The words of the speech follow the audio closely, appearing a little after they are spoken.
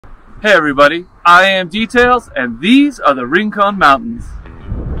Hey everybody, I am Details and these are the Rincon Mountains.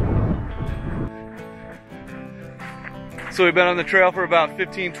 So we've been on the trail for about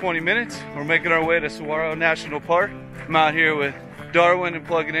 15-20 minutes. We're making our way to Saguaro National Park. I'm out here with Darwin and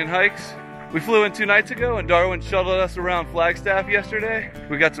Plugging In Hikes. We flew in 2 nights ago and Darwin shuttled us around Flagstaff yesterday.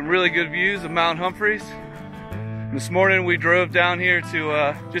 We got some really good views of Mount Humphreys. This morning we drove down here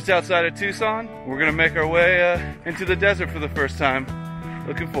to just outside of Tucson. We're gonna make our way into the desert for the first time.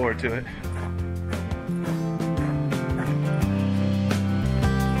 Looking forward to it.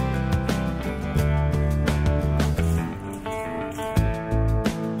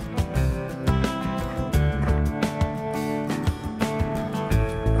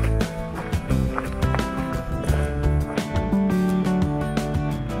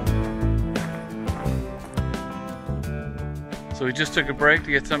 So we just took a break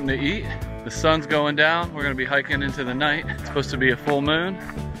to get something to eat. The sun's going down. We're gonna be hiking into the night. It's supposed to be a full moon,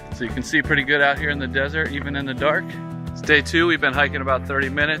 so you can see pretty good out here in the desert, even in the dark. It's day 2, we've been hiking about 30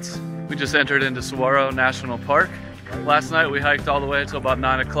 minutes. We just entered into Saguaro National Park. Last night we hiked all the way until about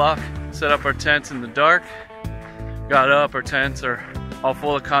 9 o'clock. Set up our tents in the dark. Got up, our tents are all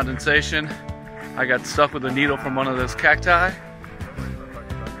full of condensation. I got stuck with a needle from one of those cacti.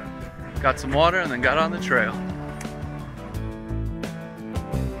 Got some water and then got on the trail.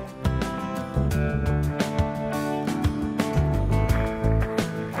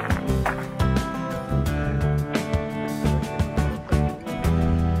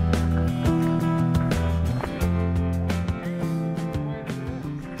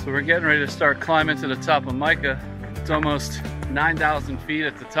 So we're getting ready to start climbing to the top of Mica. It's almost 9,000 feet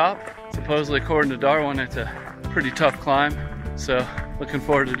at the top. Supposedly, according to Darwin, it's a pretty tough climb. So looking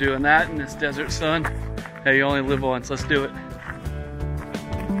forward to doing that in this desert sun. Hey, you only live once, let's do it.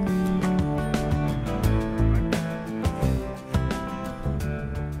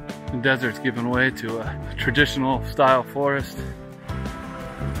 The desert's giving way to a traditional style forest.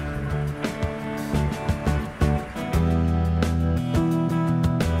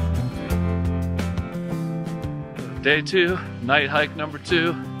 Day 2, night hike number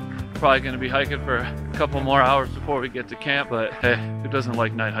 2. Probably gonna be hiking for a couple more hours before we get to camp, but hey, who doesn't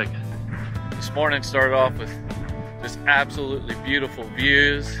like night hiking? This morning started off with just absolutely beautiful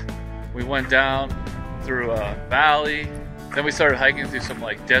views. We went down through a valley, then we started hiking through some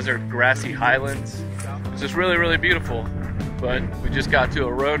like desert grassy highlands. It's just really, really beautiful, but we just got to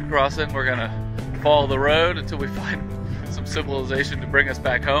a road crossing. We're gonna follow the road until we find some civilization to bring us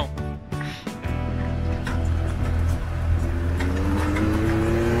back home.